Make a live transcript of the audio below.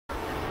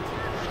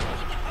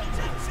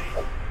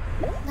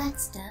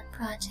That's the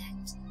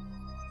project.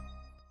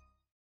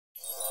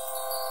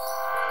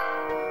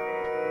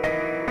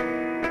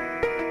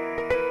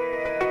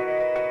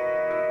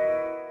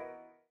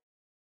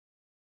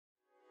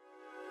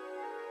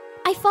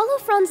 I follow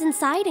Franz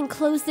inside and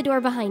close the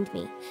door behind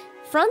me.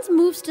 Franz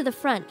moves to the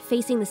front,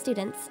 facing the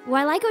students,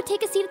 while I go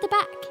take a seat at the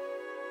back.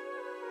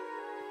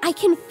 I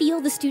can feel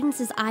the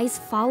students' eyes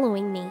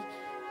following me.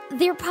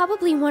 They're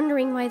probably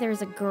wondering why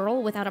there's a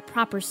girl without a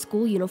proper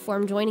school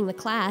uniform joining the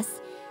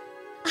class.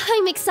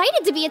 I'm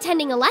excited to be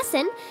attending a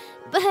lesson,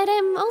 but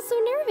I'm also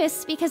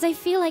nervous because I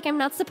feel like I'm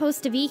not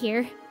supposed to be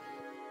here.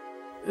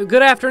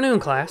 Good afternoon,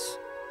 class.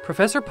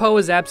 Professor Poe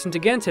is absent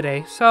again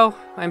today, so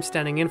I'm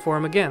standing in for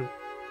him again.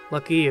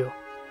 Lucky you.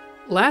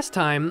 Last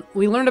time,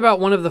 we learned about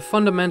one of the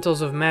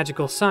fundamentals of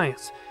magical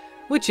science,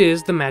 which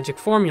is the magic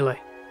formulae.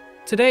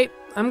 Today,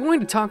 I'm going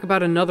to talk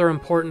about another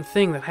important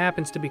thing that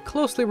happens to be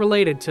closely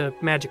related to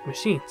magic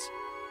machines.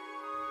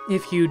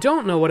 If you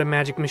don't know what a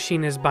magic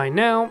machine is by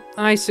now,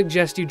 I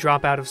suggest you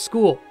drop out of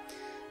school,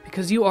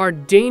 because you are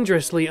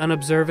dangerously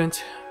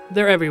unobservant.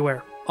 They're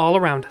everywhere, all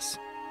around us.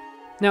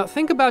 Now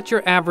think about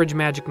your average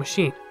magic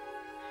machine.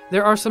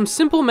 There are some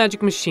simple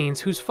magic machines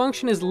whose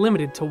function is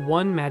limited to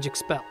one magic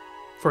spell.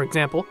 For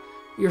example,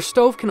 your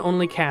stove can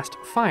only cast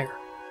fire.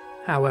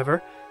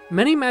 However,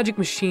 many magic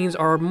machines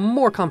are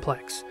more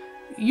complex,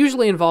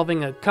 usually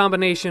involving a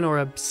combination or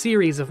a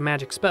series of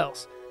magic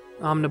spells.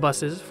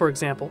 Omnibuses, for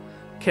example,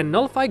 can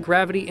nullify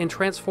gravity and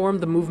transform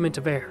the movement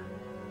of air.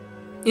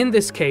 In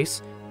this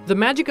case, the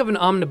magic of an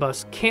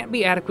omnibus can't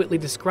be adequately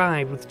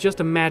described with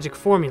just a magic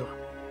formula,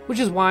 which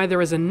is why there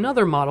is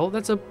another model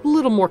that's a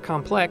little more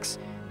complex,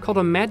 called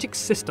a magic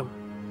system.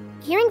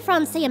 Hearing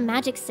Franz say a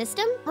magic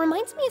system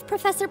reminds me of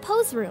Professor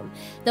Poe's room,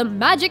 the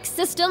Magic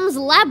Systems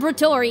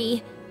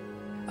Laboratory.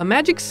 A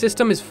magic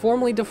system is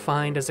formally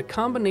defined as a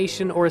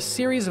combination or a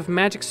series of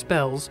magic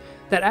spells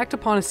that act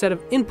upon a set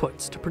of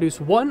inputs to produce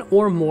one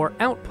or more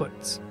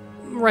outputs.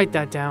 Write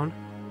that down.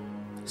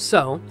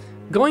 So,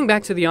 going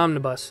back to the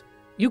omnibus,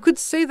 you could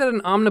say that an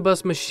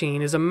omnibus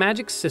machine is a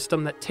magic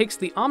system that takes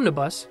the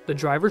omnibus, the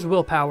driver's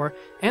willpower,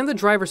 and the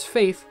driver's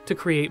faith to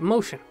create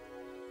motion.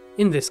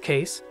 In this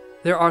case,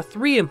 there are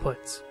 3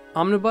 inputs: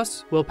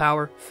 omnibus,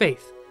 willpower,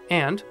 faith,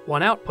 and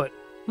 1 output: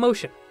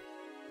 motion.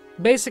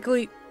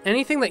 Basically,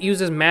 anything that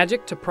uses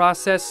magic to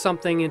process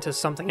something into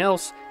something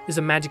else is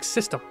a magic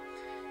system.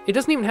 It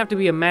doesn't even have to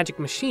be a magic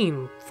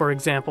machine, for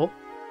example.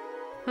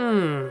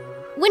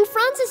 When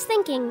Franz is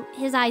thinking,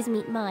 his eyes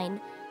meet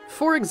mine.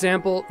 For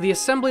example, the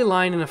assembly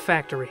line in a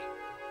factory.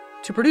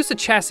 To produce a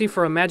chassis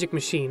for a magic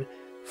machine,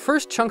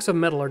 first chunks of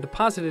metal are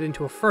deposited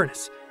into a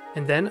furnace,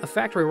 and then a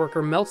factory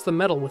worker melts the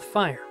metal with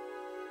fire.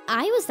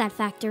 I was that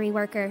factory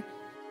worker.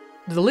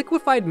 The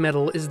liquefied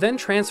metal is then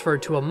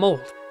transferred to a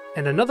mold,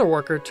 and another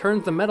worker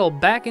turns the metal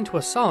back into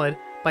a solid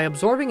by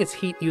absorbing its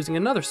heat using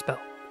another spell.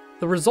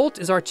 The result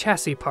is our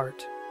chassis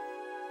part.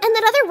 And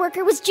that other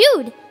worker was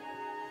Jude!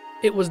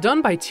 It was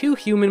done by 2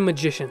 human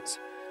magicians,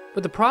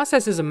 but the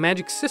process is a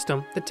magic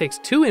system that takes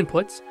 2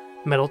 inputs,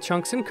 metal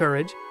chunks and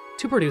courage,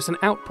 to produce an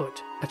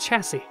output, a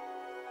chassis.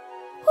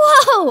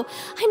 Whoa!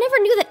 I never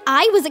knew that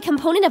I was a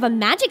component of a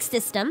magic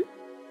system.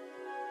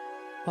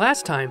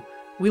 Last time,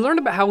 we learned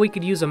about how we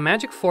could use a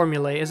magic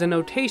formulae as a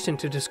notation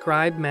to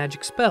describe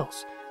magic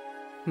spells.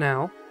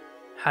 Now,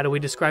 how do we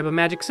describe a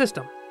magic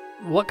system?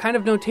 What kind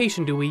of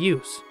notation do we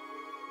use?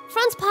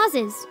 Franz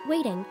pauses,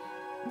 waiting,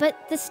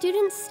 but the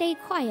students stay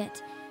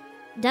quiet.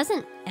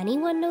 Doesn't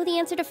anyone know the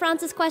answer to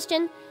Franz's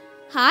question?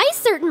 I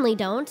certainly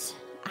don't.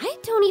 I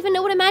don't even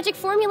know what a magic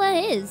formula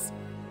is.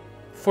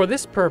 For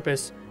this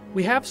purpose,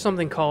 we have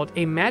something called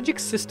a magic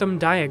system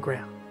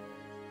diagram.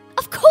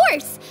 Of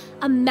course!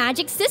 A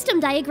magic system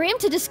diagram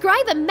to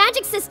describe a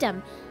magic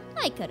system.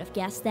 I could have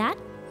guessed that.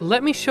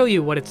 Let me show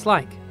you what it's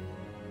like.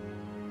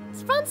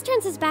 Franz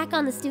turns his back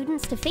on the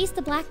students to face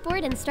the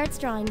blackboard and starts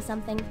drawing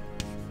something.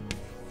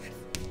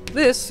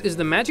 This is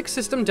the magic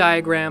system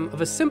diagram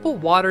of a simple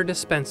water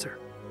dispenser.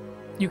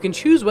 You can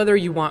choose whether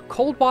you want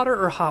cold water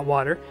or hot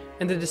water,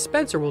 and the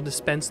dispenser will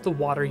dispense the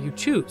water you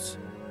choose.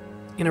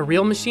 In a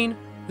real machine,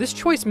 this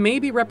choice may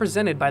be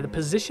represented by the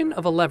position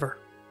of a lever.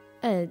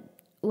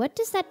 What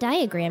does that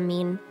diagram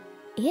mean?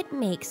 It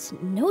makes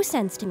no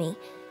sense to me.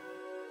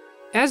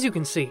 As you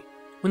can see,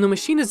 when the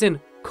machine is in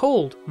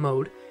cold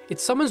mode, it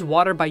summons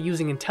water by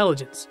using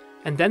intelligence,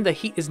 and then the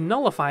heat is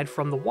nullified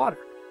from the water.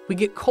 We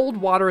get cold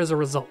water as a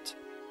result.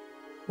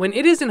 When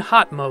it is in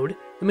hot mode,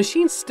 the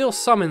machine still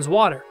summons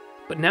water,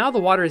 but now the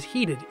water is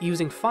heated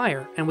using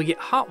fire, and we get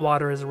hot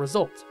water as a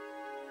result.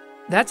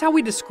 That's how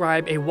we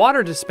describe a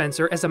water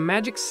dispenser as a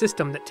magic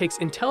system that takes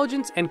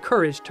intelligence and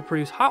courage to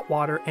produce hot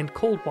water and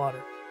cold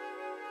water.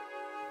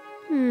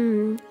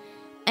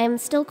 I'm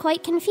still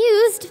quite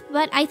confused,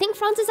 but I think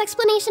Franz's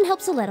explanation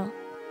helps a little.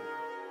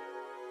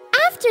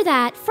 After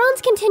that,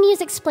 Franz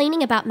continues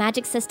explaining about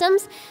magic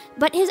systems,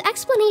 but his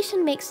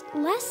explanation makes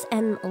less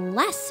and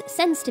less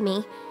sense to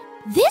me.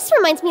 This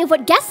reminds me of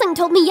what Gessling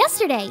told me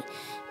yesterday.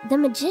 The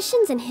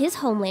magicians in his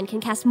homeland can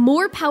cast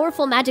more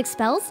powerful magic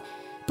spells,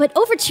 But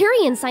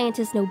Overturian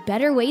scientists know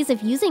better ways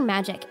of using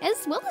magic,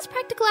 as well as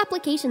practical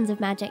applications of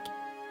magic.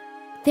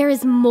 There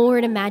is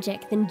more to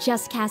magic than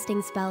just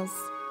casting spells.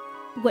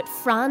 What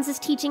Franz is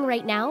teaching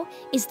right now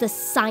is the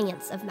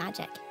science of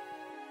magic.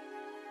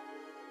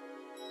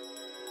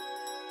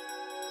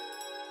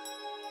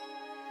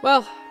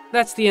 Well,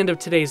 that's the end of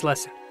today's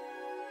lesson.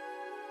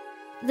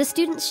 The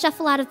students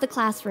shuffle out of the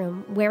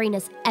classroom, wearing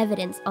as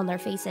evidence on their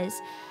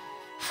faces.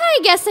 I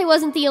guess I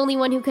wasn't the only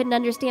one who couldn't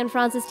understand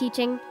Franz's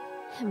teaching.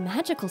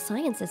 Magical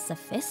science is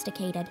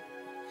sophisticated.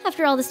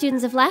 After all the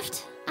students have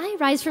left, I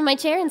rise from my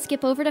chair and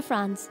skip over to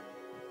Franz.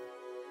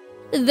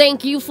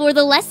 Thank you for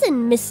the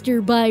lesson,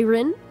 Mr.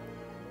 Byron.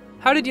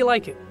 How did you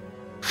like it?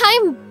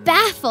 I'm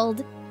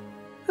baffled.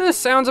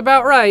 Sounds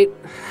about right.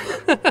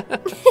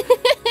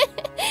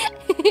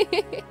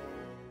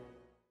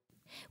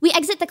 We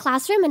exit the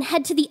classroom and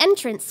head to the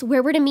entrance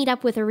where we're to meet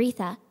up with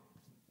Aretha.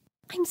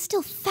 I'm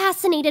still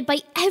fascinated by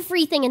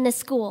everything in this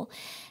school.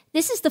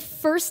 This is the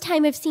first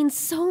time I've seen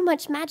so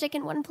much magic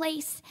in one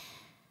place.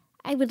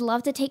 I would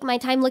love to take my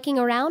time looking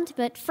around,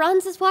 but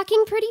Franz is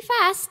walking pretty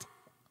fast.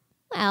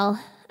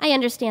 Well, I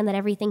understand that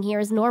everything here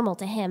is normal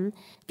to him,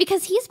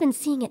 because he's been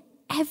seeing it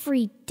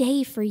every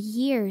day for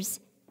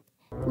years.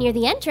 Near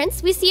the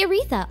entrance, we see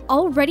Aretha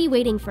already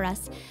waiting for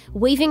us,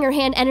 waving her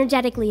hand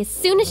energetically as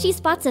soon as she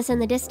spots us in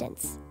the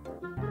distance.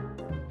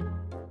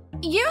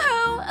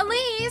 Yoo-hoo,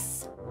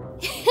 Elise!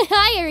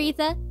 Hi,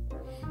 Aretha.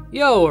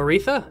 Yo,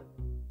 Aretha.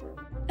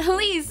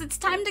 Elise, it's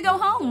time to go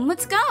home.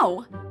 Let's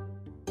go.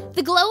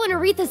 The glow in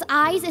Aretha's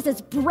eyes is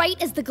as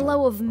bright as the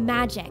glow of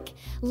magic,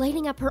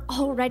 lighting up her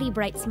already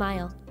bright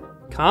smile.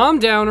 Calm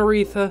down,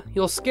 Aretha.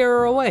 You'll scare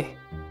her away.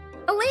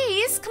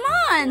 Elise, come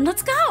on,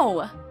 let's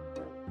go.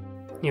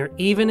 You're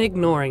even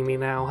ignoring me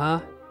now,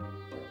 huh?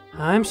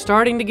 I'm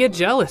starting to get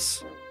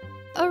jealous.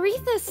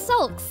 Aretha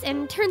sulks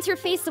and turns her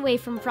face away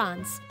from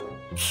Franz.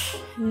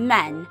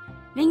 Men,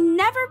 they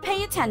never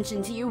pay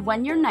attention to you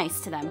when you're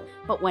nice to them,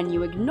 but when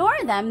you ignore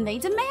them, they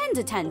demand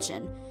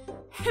attention.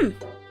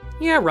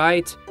 Yeah,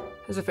 right.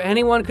 As if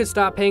anyone could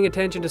stop paying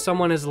attention to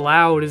someone as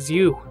loud as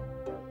you.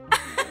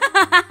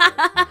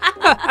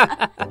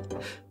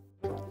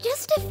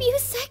 Just a few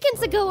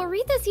seconds ago,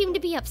 Aretha seemed to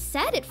be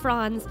upset at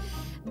Franz,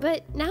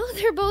 but now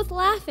they're both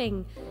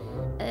laughing.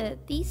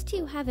 These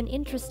two have an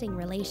interesting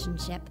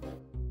relationship.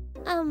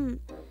 I'm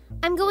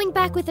going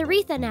back with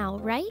Aretha now,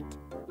 right?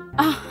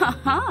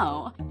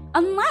 Oh,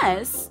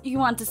 unless you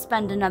want to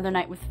spend another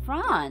night with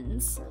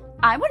Franz.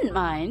 I wouldn't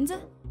mind.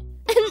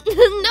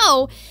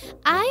 No,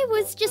 I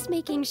was just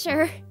making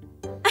sure.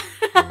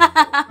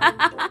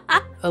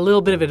 A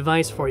little bit of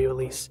advice for you,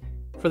 Elise.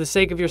 For the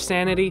sake of your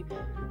sanity,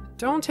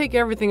 don't take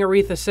everything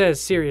Aretha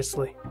says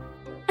seriously.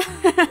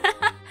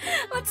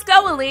 Let's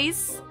go,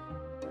 Elise.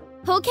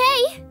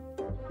 Okay.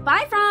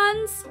 Bye,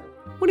 Franz.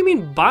 What do you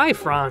mean, bye,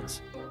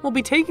 Franz? We'll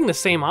be taking the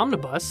same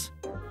omnibus.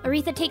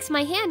 Aretha takes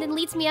my hand and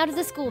leads me out of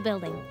the school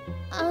building.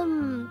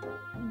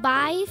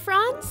 Bye,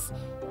 Franz?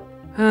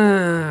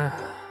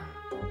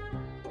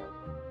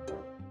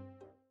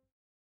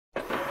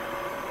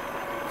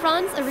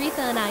 Franz, Aretha,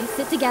 and I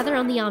sit together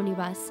on the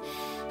omnibus,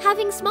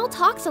 having small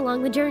talks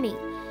along the journey.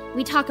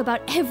 We talk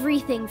about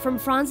everything from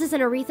Franz's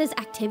and Aretha's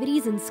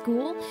activities in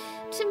school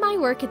to my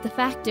work at the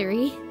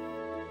factory.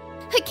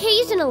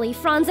 Occasionally,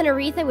 Franz and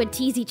Aretha would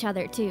tease each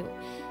other too,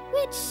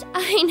 which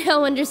I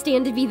now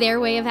understand to be their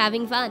way of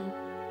having fun.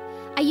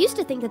 I used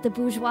to think that the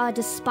bourgeois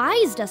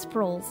despised us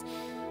proles,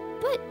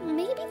 but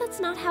maybe that's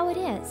not how it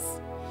is.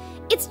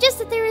 It's just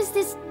that there is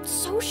this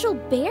social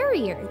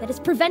barrier that is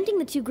preventing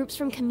the two groups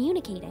from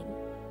communicating.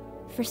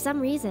 For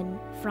some reason,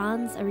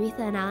 Franz,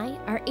 Aretha, and I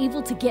are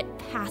able to get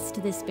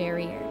past this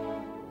barrier.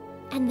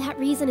 And that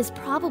reason is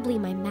probably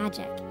my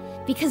magic,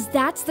 because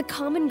that's the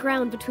common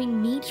ground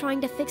between me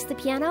trying to fix the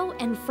piano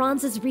and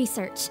Franz's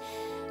research.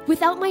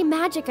 Without my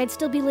magic, I'd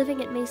still be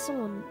living at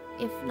Maison,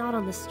 if not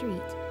on the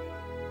street.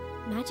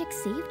 Magic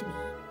saved me.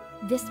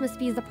 This must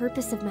be the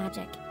purpose of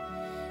magic.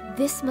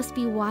 This must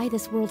be why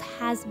this world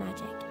has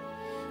magic.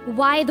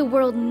 Why the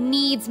world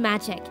needs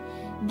magic.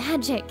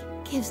 Magic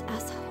gives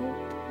us hope.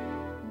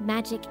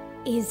 Magic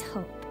is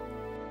hope.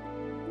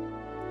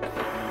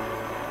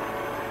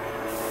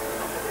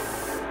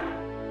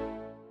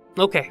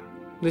 Okay,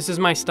 this is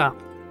my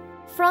stop.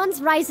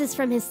 Franz rises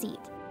from his seat.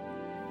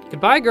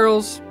 Goodbye,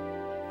 girls.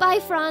 Bye,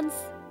 Franz.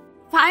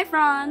 Bye,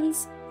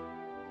 Franz.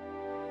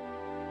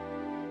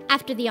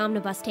 After the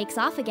omnibus takes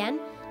off again,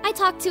 I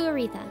talk to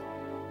Aretha.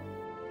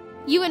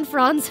 You and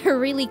Franz are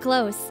really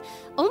close,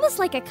 almost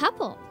like a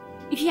couple.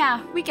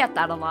 Yeah, we get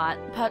that a lot,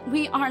 but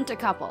we aren't a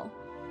couple.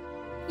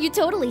 You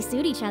totally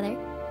suit each other.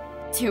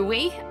 Do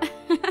we?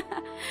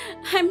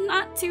 I'm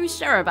not too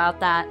sure about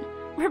that.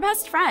 We're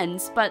best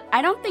friends, but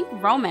I don't think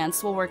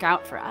romance will work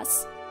out for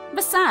us.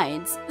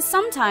 Besides,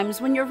 sometimes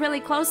when you're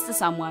really close to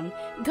someone,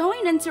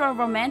 going into a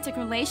romantic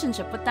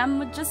relationship with them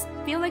would just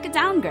feel like a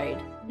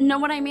downgrade. Know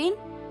what I mean?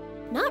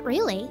 Not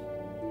really.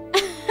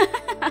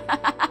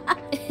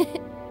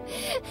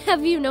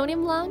 Have you known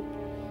him long?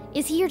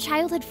 Is he your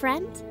childhood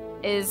friend?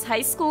 Is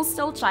high school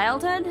still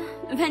childhood?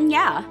 Then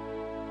yeah.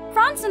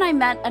 Franz and I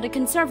met at a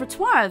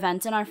conservatoire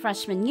event in our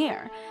freshman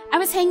year. I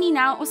was hanging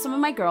out with some of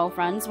my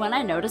girlfriends when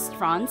I noticed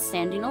Franz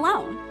standing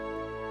alone.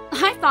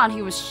 I thought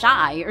he was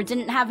shy or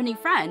didn't have any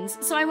friends,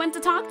 so I went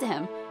to talk to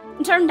him.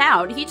 Turned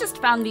out, he just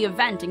found the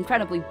event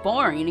incredibly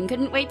boring and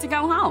couldn't wait to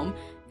go home.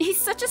 He's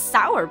such a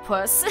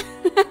sourpuss.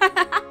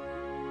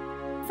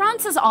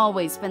 Franz has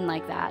always been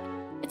like that.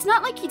 It's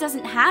not like he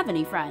doesn't have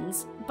any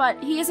friends,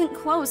 but he isn't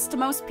close to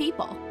most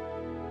people.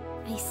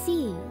 I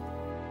see.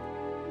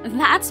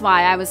 That's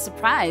why I was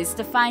surprised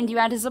to find you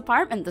at his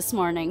apartment this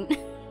morning.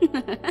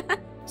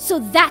 So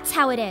that's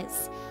how it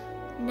is.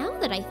 Now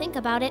that I think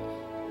about it,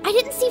 I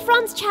didn't see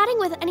Franz chatting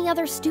with any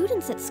other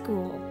students at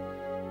school.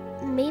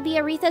 Maybe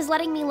Aretha's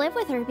letting me live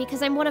with her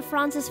because I'm one of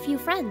Franz's few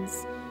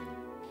friends.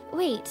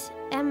 Wait,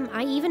 am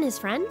I even his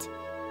friend?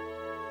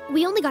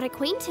 We only got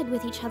acquainted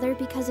with each other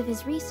because of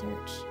his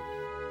research.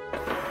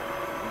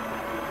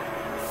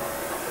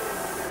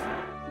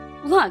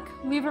 Look,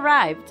 we've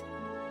arrived.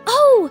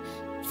 Oh!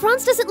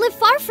 Franz doesn't live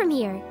far from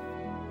here.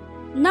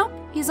 Nope,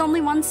 he's only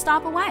one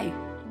stop away.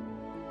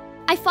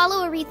 I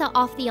follow Aretha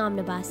off the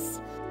omnibus.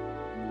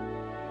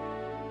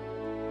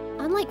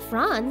 Unlike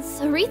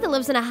Franz, Aretha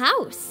lives in a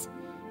house.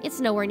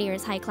 It's nowhere near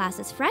as high class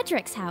as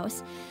Frederic's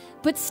house,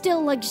 but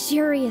still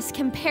luxurious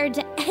compared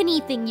to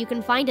anything you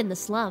can find in the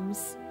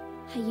slums.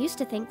 I used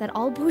to think that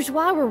all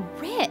bourgeois were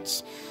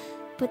rich,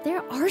 but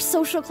there are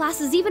social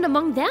classes even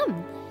among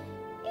them.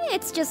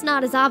 It's just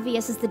not as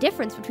obvious as the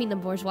difference between the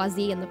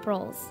bourgeoisie and the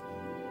proles.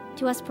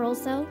 To us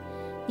proles, though,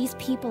 these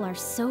people are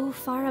so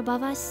far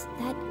above us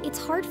that it's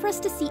hard for us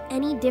to see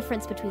any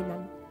difference between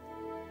them.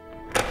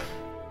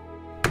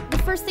 The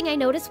first thing I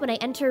notice when I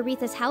enter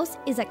Aretha's house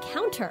is a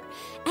counter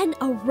and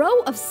a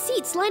row of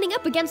seats lining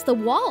up against the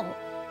wall.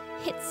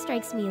 It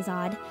strikes me as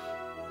odd.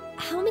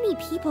 How many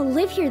people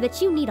live here that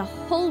you need a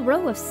whole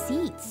row of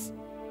seats?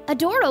 A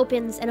door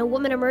opens and a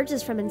woman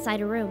emerges from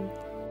inside a room.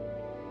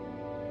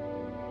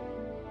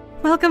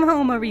 Welcome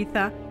home,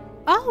 Aretha.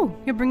 Oh,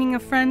 you're bringing a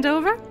friend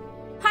over?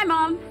 Hi,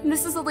 Mom.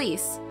 This is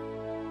Elise.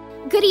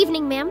 Good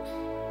evening, ma'am.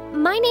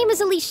 My name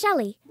is Elise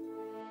Shelley.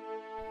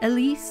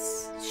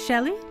 Elise?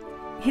 Shelley?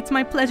 It's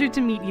my pleasure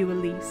to meet you,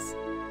 Elise.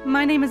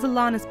 My name is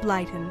Alanis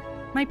Blyton.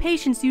 My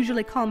patients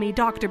usually call me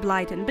Dr.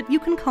 Blyton, but you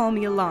can call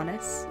me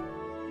Alanis.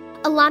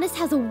 Alanis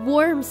has a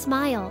warm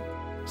smile.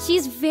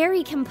 She's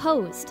very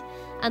composed,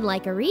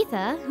 unlike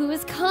Aretha, who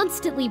is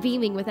constantly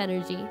beaming with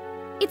energy.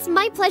 It's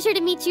my pleasure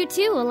to meet you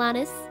too,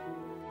 Alanis.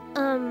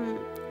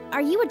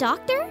 Are you a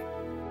doctor?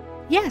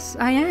 Yes,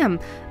 I am,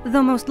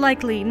 though most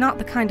likely not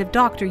the kind of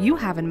doctor you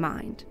have in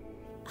mind.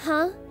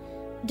 Huh?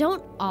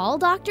 Don't all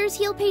doctors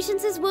heal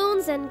patients'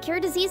 wounds and cure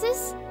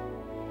diseases?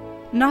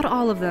 Not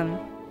all of them.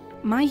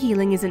 My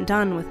healing isn't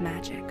done with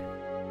magic.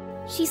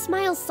 She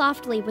smiles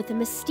softly with a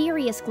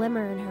mysterious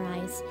glimmer in her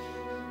eyes.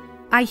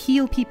 I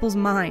heal people's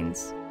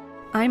minds.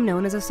 I'm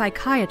known as a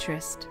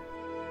psychiatrist.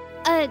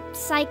 A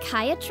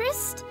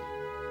psychiatrist?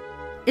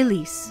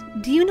 Elise,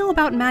 do you know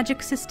about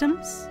magic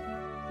systems?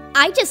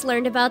 I just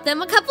learned about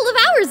them a couple of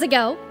hours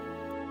ago.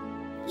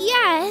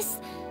 Yes,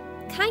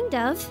 kind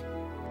of.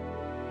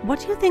 What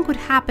do you think would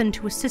happen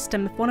to a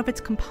system if one of its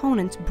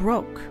components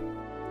broke?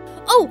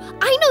 Oh,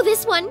 I know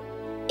this one!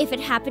 If it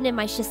happened in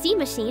my chassis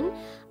machine,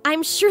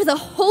 I'm sure the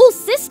whole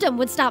system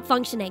would stop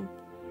functioning.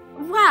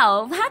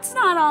 Well, that's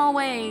not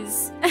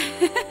always...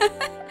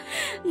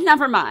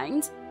 Never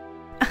mind.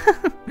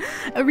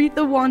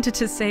 Aretha wanted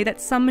to say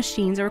that some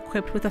machines are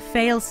equipped with a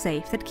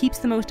fail-safe that keeps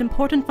the most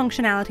important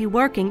functionality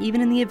working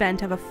even in the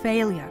event of a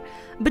failure.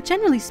 But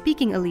generally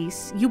speaking,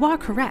 Elise, you are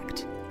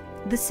correct.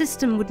 The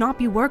system would not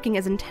be working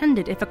as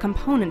intended if a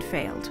component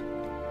failed.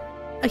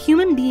 A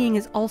human being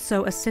is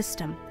also a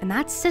system, and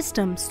that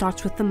system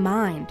starts with the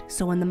mind,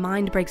 so when the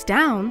mind breaks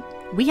down,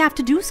 we have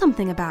to do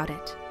something about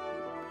it.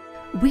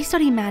 We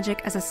study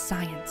magic as a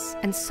science,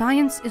 and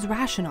science is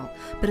rational,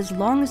 but as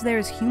long as there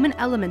is human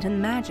element in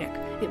magic,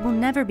 it will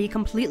never be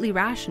completely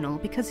rational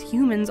because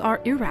humans are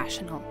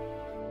irrational.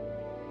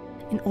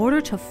 In order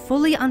to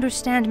fully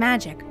understand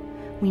magic,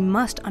 we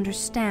must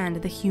understand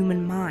the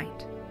human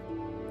mind.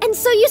 And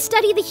so you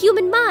study the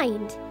human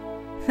mind?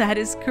 That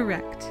is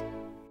correct.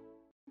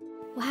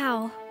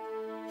 Wow,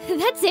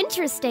 that's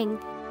interesting.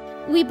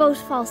 We both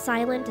fall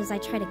silent as I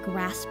try to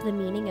grasp the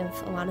meaning of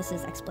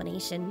Alanis'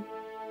 explanation.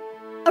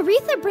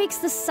 Aretha breaks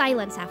the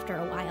silence after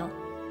a while.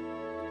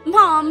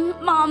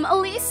 Mom,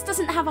 Elise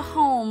doesn't have a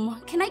home.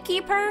 Can I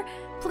keep her,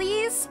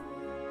 please?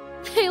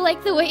 I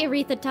like the way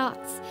Aretha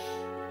talks.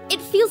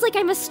 It feels like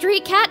I'm a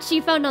stray cat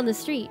she found on the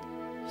street.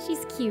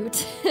 She's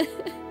cute.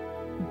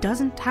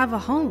 Doesn't have a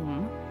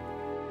home?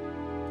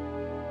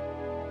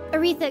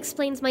 Aretha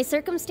explains my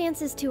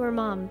circumstances to her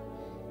mom.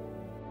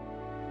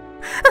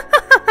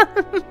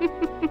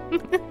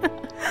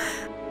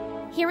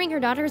 Hearing her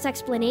daughter's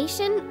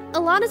explanation,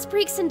 Alanis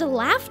breaks into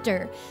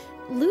laughter,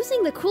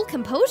 losing the cool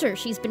composure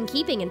she's been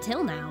keeping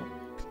until now.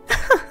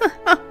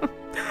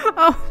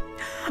 Oh,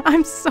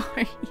 I'm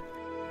sorry.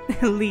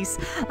 Elise,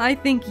 I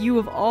think you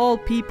of all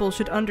people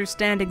should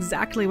understand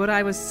exactly what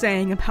I was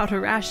saying about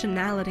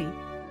irrationality.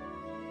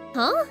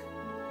 Huh?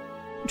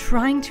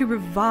 Trying to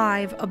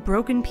revive a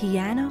broken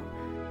piano?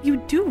 You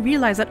do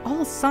realize that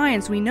all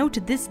science we know to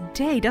this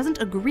day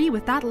doesn't agree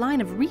with that line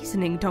of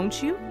reasoning,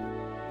 don't you?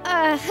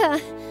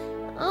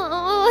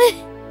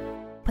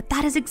 But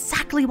that is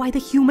exactly why the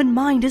human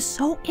mind is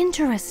so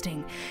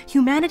interesting.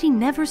 Humanity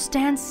never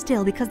stands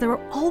still because there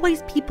are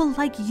always people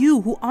like you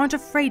who aren't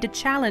afraid to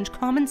challenge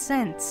common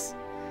sense.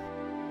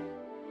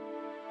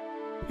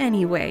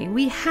 Anyway,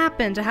 we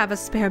happen to have a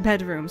spare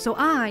bedroom, so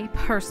I,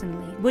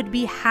 personally, would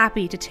be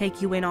happy to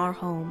take you in our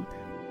home.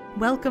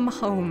 Welcome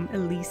home,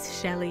 Elise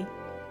Shelley.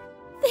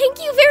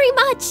 Thank you very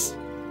much!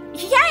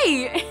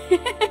 Yay!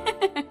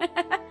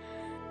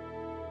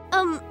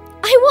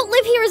 I won't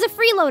live here as a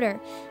freeloader.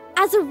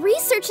 As a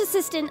research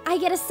assistant, I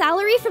get a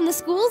salary from the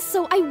school,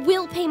 so I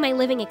will pay my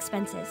living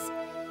expenses.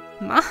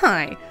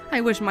 My, I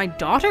wish my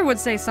daughter would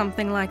say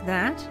something like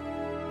that.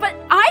 But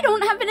I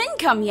don't have an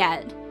income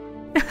yet.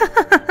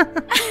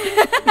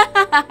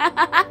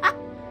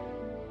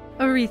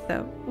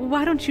 Aretha,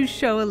 why don't you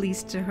show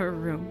Elise to her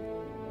room?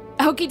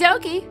 Okie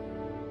dokie.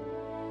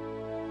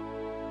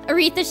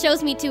 Aretha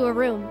shows me to a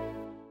room.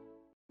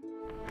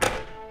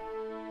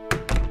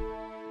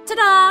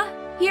 Ta-da!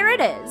 Here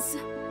it is.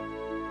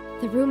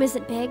 The room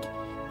isn't big,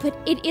 but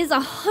it is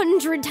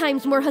 100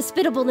 times more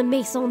hospitable than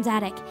Mason's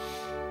attic.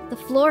 The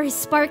floor is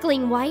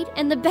sparkling white,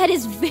 and the bed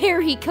is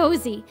very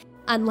cozy.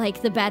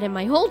 Unlike the bed in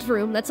my old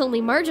room that's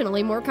only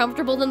marginally more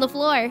comfortable than the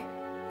floor.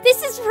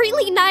 This is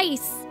really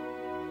nice!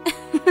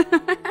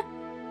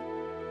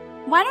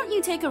 Why don't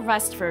you take a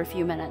rest for a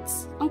few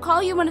minutes? I'll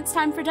call you when it's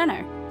time for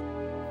dinner.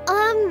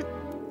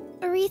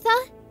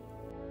 Aretha?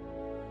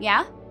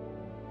 Yeah?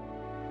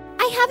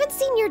 I haven't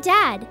seen your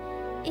dad.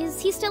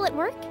 Is he still at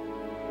work?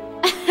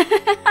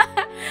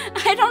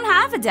 I don't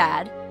have a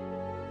dad.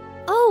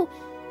 Oh,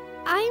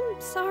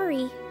 I'm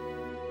sorry.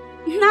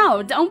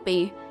 No, don't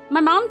be. My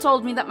mom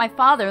told me that my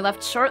father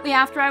left shortly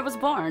after I was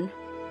born.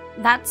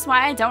 That's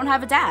why I don't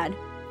have a dad.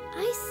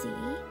 I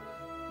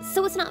see.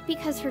 So it's not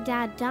because her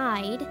dad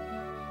died.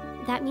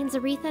 That means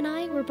Aretha and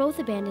I were both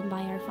abandoned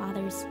by our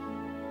fathers.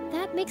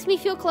 That makes me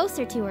feel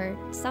closer to her,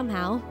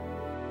 somehow.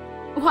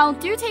 Well,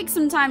 do take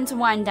some time to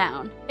wind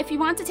down. If you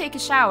want to take a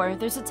shower,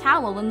 there's a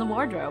towel in the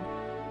wardrobe.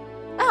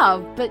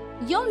 Oh, but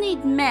you'll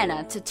need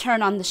mana to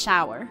turn on the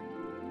shower.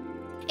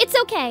 It's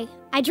okay.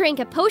 I drank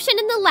a potion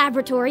in the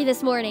laboratory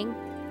this morning.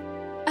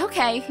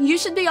 Okay, you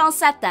should be all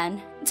set then.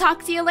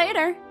 Talk to you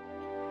later.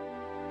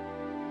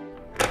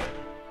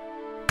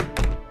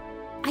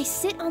 I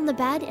sit on the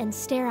bed and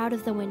stare out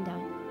of the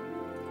window.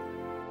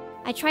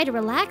 I try to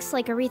relax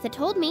like Aretha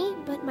told me,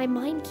 but my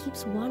mind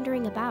keeps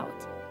wandering about.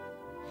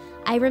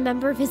 I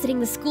remember visiting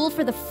the school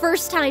for the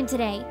first time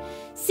today,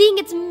 seeing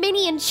its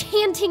many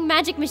enchanting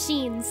magic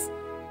machines.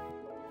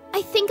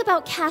 I think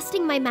about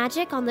casting my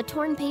magic on the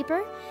torn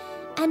paper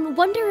and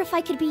wonder if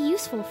I could be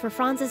useful for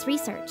Franz's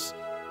research.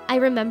 I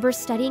remember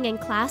studying in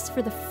class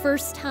for the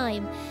first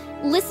time,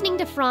 listening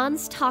to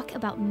Franz talk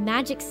about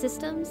magic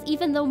systems,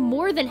 even though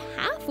more than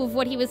half of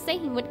what he was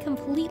saying went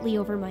completely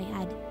over my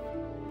head.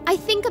 I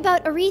think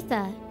about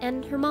Aretha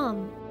and her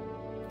mom,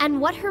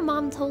 and what her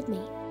mom told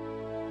me.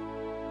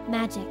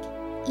 Magic,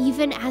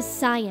 even as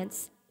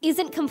science,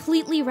 isn't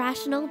completely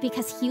rational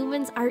because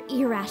humans are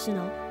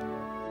irrational.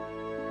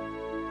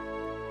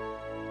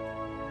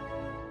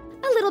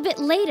 A little bit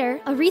later,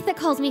 Aretha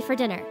calls me for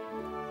dinner.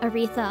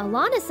 Aretha,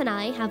 Alanis, and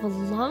I have a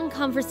long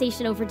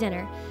conversation over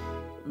dinner,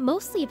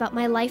 mostly about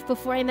my life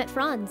before I met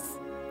Franz.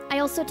 I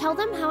also tell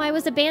them how I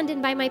was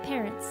abandoned by my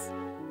parents.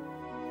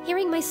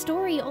 Hearing my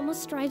story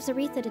almost drives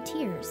Aretha to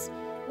tears,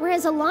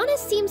 whereas Alanis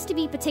seems to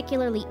be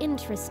particularly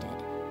interested,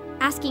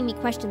 asking me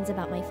questions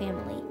about my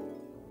family.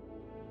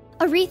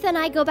 Aretha and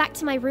I go back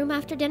to my room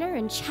after dinner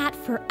and chat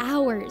for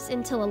hours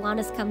until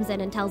Alanis comes in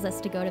and tells us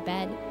to go to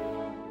bed.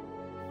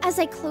 As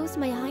I close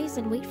my eyes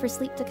and wait for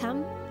sleep to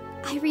come,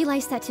 I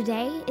realize that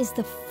today is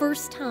the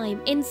first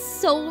time in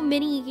so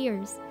many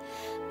years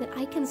that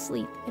I can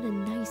sleep in a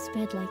nice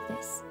bed like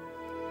this.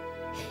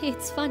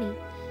 It's funny.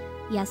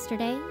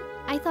 Yesterday,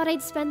 I thought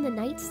I'd spend the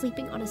night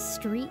sleeping on a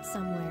street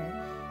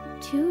somewhere.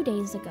 2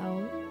 days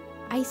ago,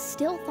 I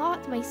still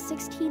thought my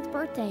 16th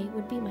birthday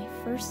would be my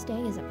first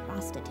day as a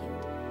prostitute.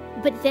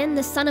 But then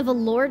the son of a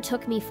lord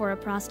took me for a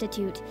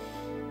prostitute.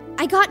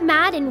 I got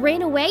mad and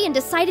ran away and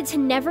decided to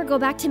never go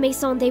back to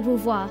Maison des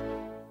Beauvois.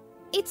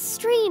 It's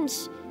strange,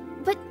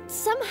 but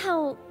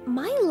somehow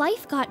my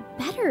life got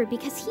better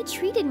because he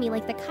treated me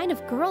like the kind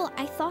of girl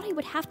I thought I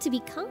would have to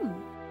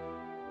become.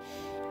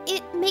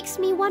 It makes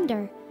me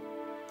wonder,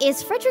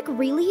 is Frederic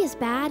really as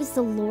bad as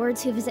the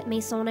lords who visit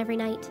Maison every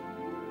night?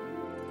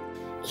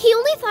 He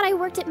only thought I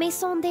worked at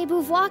Maison des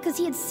Beauvois because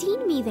he had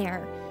seen me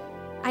there.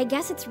 I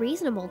guess it's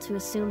reasonable to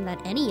assume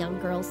that any young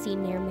girl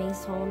seen near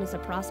Maison is a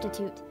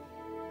prostitute.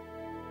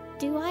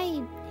 Do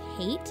I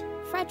hate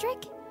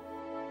Frederic?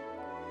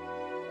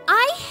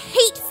 I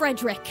hate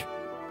Frederic!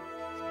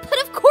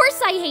 But of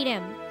course I hate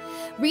him!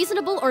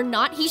 Reasonable or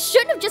not, he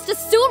shouldn't have just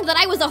assumed that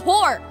I was a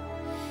whore!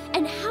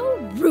 And how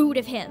rude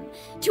of him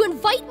to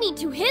invite me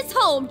to his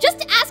home just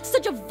to ask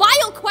such a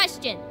vile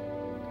question!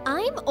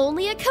 I'm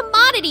only a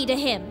commodity to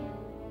him!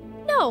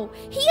 No,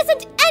 he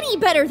isn't any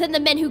better than the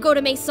men who go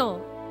to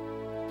Maison.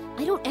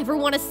 I don't ever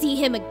want to see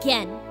him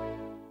again.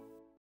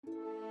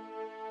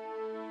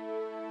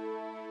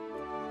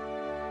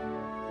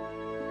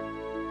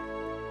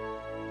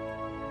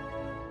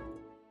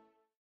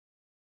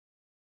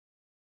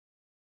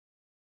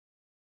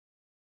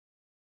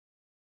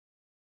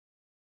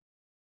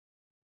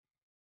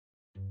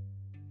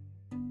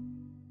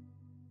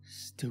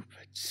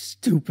 Stupid,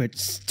 stupid,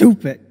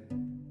 stupid.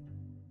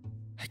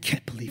 I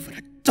can't believe what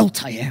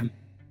adult I am.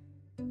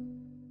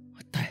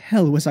 What the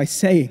hell was I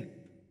saying?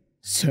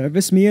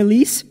 Service me,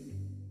 Elise?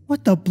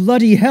 What the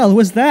bloody hell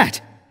was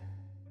that?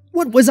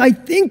 What was I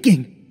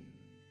thinking?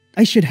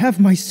 I should have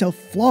myself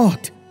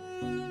flogged.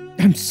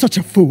 I'm such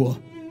a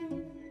fool.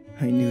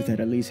 I knew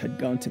that Elise had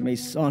gone to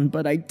Maison,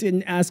 but I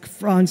didn't ask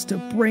Franz to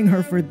bring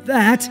her for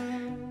that.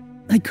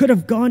 I could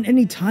have gone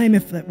any time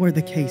if that were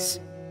the case.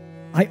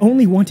 I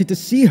only wanted to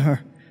see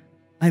her.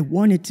 I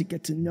wanted to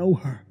get to know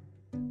her.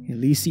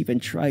 Elise even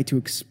tried to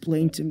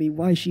explain to me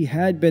why she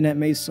had been at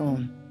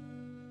Maison.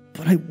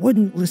 But I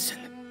wouldn't listen.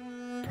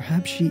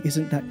 Perhaps she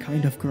isn't that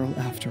kind of girl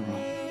after all.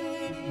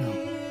 No.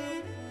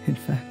 In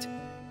fact,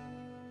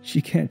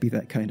 she can't be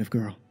that kind of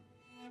girl.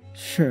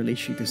 Surely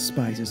she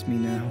despises me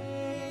now.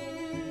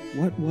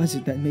 What was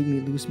it that made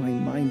me lose my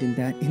mind in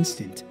that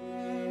instant?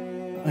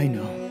 I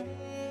know.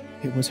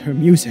 It was her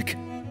music.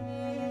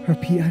 Her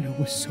piano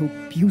was so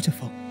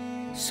beautiful,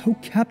 so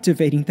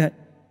captivating that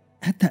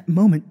at that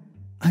moment,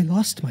 I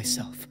lost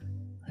myself.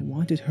 I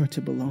wanted her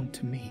to belong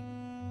to me.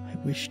 I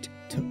wished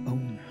to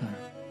own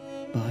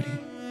her, body,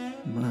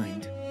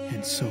 mind,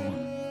 and soul.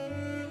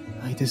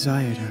 I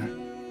desired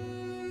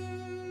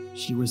her.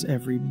 She was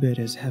every bit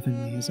as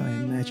heavenly as I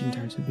imagined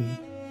her to be.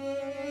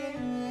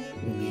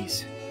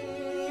 Elise.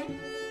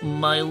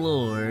 My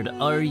lord,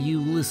 are you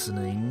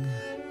listening?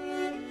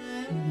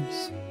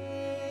 Elise.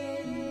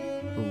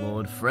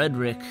 Lord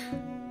Frederic.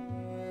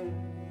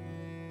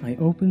 I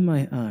opened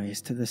my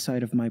eyes to the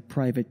sight of my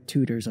private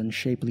tutor's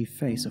unshapely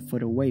face a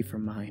foot away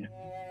from mine.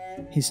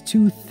 His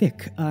two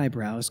thick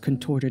eyebrows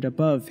contorted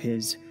above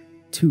his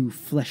too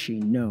fleshy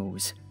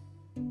nose.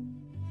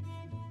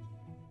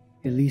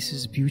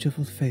 Elise's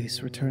beautiful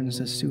face returns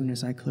as soon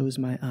as I close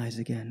my eyes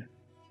again.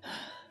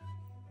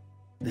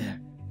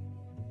 There.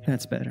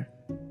 That's better.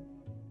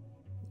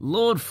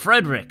 Lord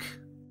Frederic!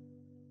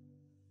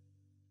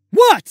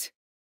 What?!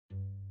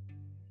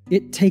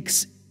 It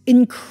takes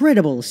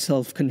incredible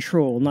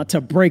self-control not to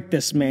break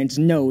this man's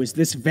nose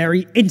this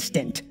very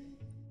instant.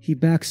 He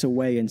backs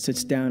away and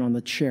sits down on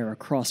the chair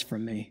across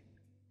from me.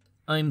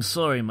 I'm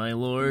sorry, my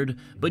lord,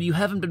 but you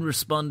haven't been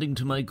responding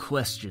to my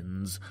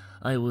questions.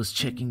 I was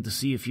checking to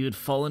see if you had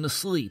fallen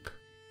asleep.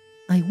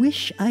 I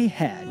wish I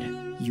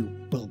had, you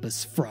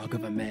bulbous frog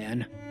of a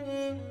man.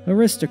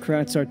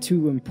 Aristocrats are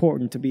too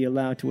important to be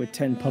allowed to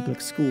attend public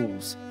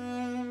schools.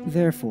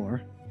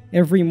 Therefore,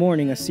 every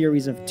morning a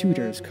series of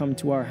tutors come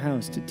to our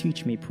house to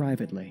teach me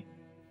privately.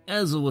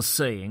 As I was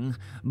saying,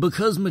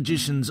 because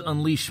magicians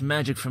unleash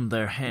magic from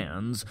their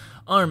hands,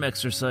 arm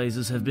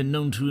exercises have been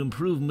known to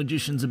improve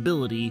magicians'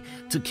 ability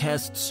to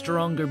cast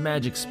stronger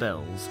magic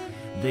spells.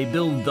 They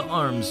build the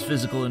arm's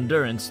physical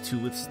endurance to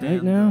withstand...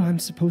 Right now, I'm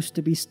supposed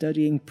to be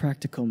studying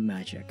practical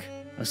magic,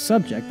 a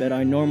subject that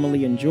I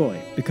normally enjoy,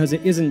 because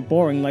it isn't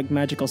boring like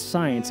magical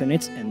science and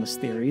its endless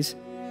theories.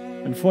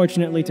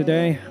 Unfortunately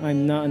today,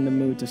 I'm not in the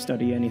mood to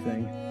study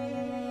anything.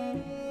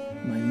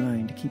 My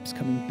mind keeps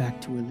coming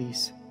back to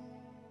Elise.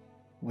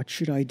 What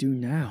should I do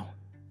now?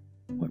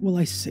 What will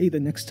I say the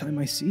next time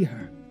I see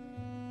her?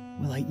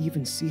 Will I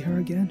even see her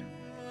again?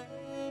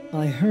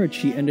 I heard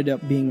she ended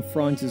up being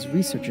Franz's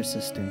research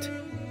assistant,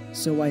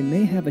 so I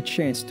may have a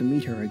chance to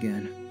meet her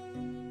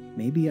again.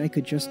 Maybe I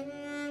could just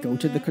go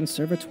to the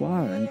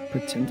conservatoire and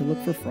pretend to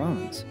look for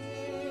Franz.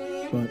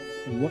 But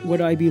what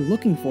would I be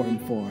looking for him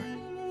for?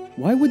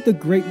 Why would the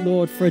great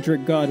Lord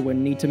Frederic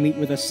Godwin need to meet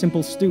with a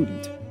simple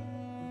student?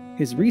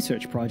 His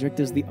research project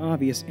is the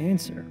obvious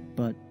answer,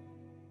 but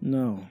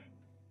no,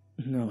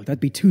 that'd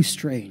be too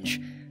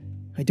strange.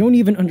 I don't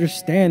even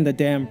understand the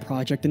damn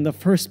project in the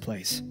first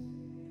place.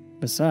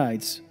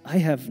 Besides, I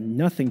have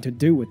nothing to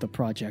do with the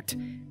project,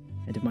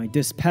 and my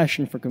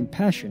dispassion for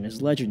compassion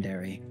is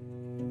legendary.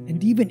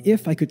 And even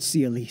if I could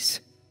see Elise,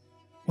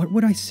 what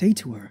would I say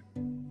to her?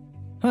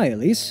 Hi,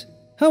 Elise.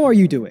 How are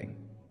you doing?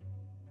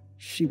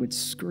 She would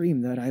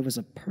scream that I was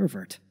a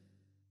pervert.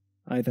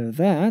 Either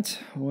that,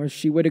 or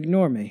she would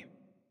ignore me.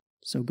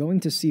 So going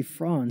to see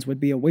Franz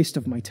would be a waste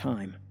of my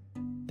time.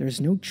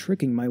 There's no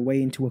tricking my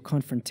way into a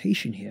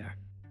confrontation here.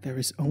 There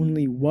is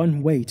only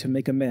one way to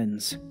make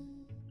amends.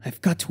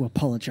 I've got to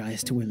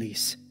apologize to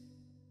Elise.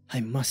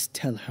 I must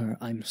tell her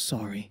I'm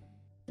sorry.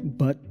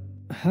 But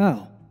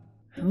how?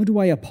 How do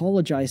I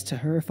apologize to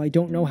her if I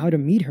don't know how to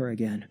meet her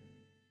again?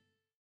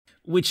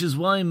 Which is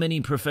why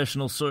many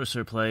professional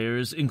sorcerer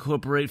players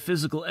incorporate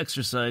physical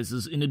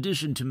exercises in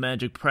addition to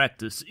magic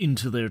practice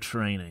into their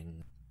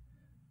training.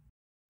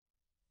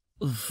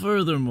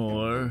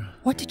 Furthermore...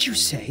 What did you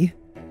say?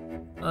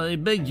 I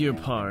beg your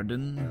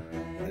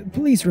pardon.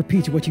 Please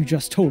repeat what you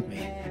just told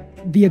me.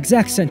 The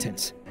exact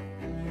sentence.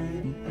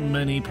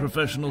 Many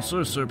professional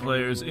sorcerer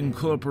players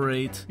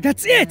incorporate...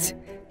 That's it!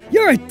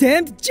 You're a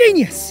damned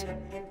genius!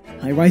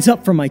 I rise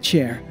up from my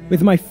chair,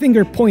 with my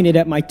finger pointed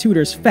at my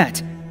tutor's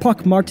fat,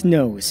 pockmarked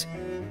nose.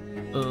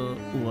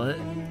 What?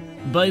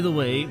 By the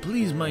way,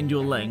 please mind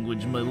your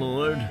language, my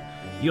lord.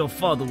 Your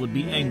father would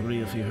be angry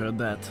if he heard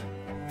that.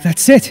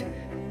 That's it!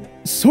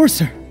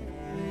 Sorcerer!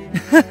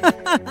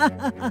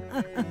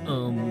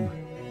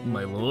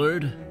 My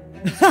lord?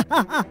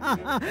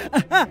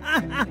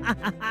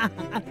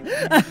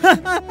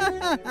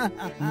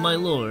 My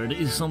lord,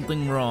 is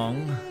something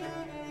wrong?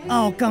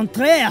 Au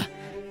contraire!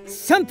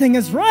 Something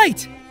is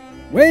right!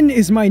 When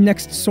is my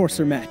next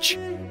sorcerer match?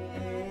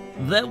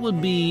 That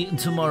would be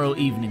tomorrow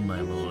evening,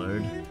 my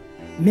lord.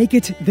 Make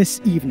it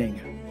this evening.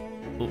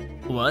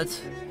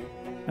 What?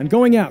 I'm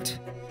going out.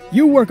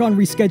 You work on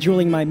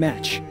rescheduling my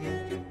match.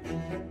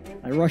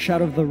 I rush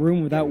out of the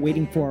room without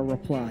waiting for a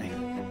reply.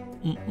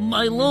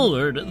 My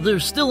lord,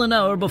 there's still an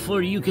hour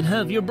before you can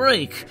have your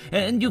break,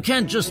 and you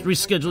can't just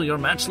reschedule your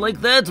match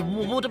like that.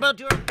 What about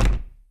your...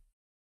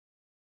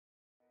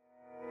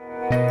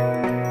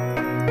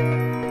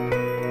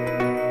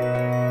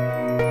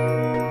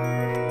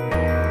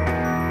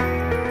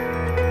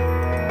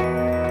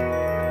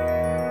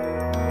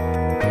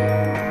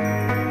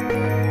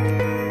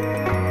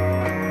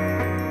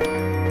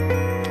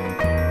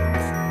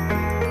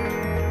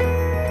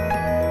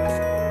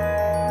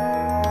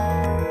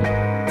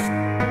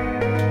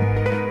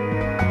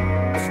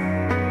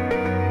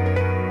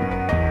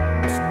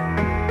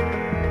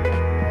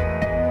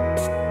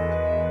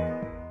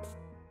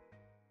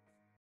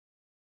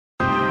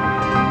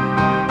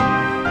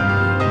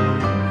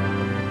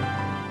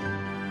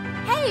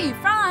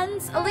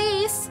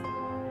 Elise!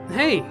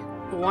 Hey,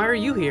 why are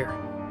you here?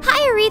 Hi,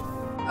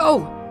 Aretha!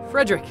 Oh,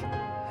 Frederic.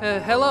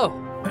 Hello.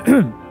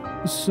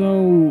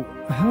 So,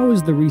 how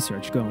is the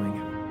research going?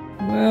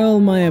 Well,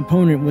 my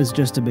opponent was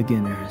just a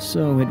beginner,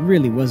 so it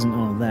really wasn't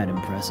all that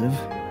impressive.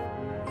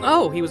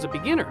 Oh, he was a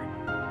beginner.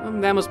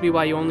 That must be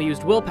why you only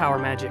used willpower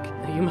magic.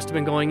 You must have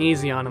been going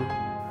easy on him.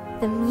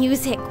 The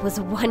music was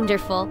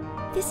wonderful.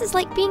 This is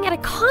like being at a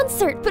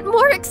concert, but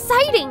more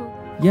exciting!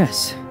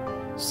 Yes,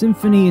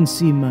 Symphony in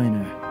C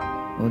minor.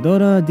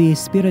 Odora di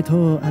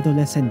Spirito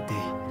Adolescente.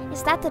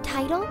 Is that the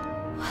title?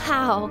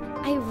 Wow,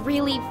 I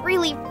really,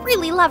 really,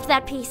 really loved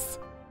that piece.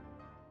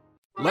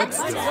 Let's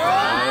do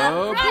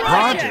a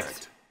project!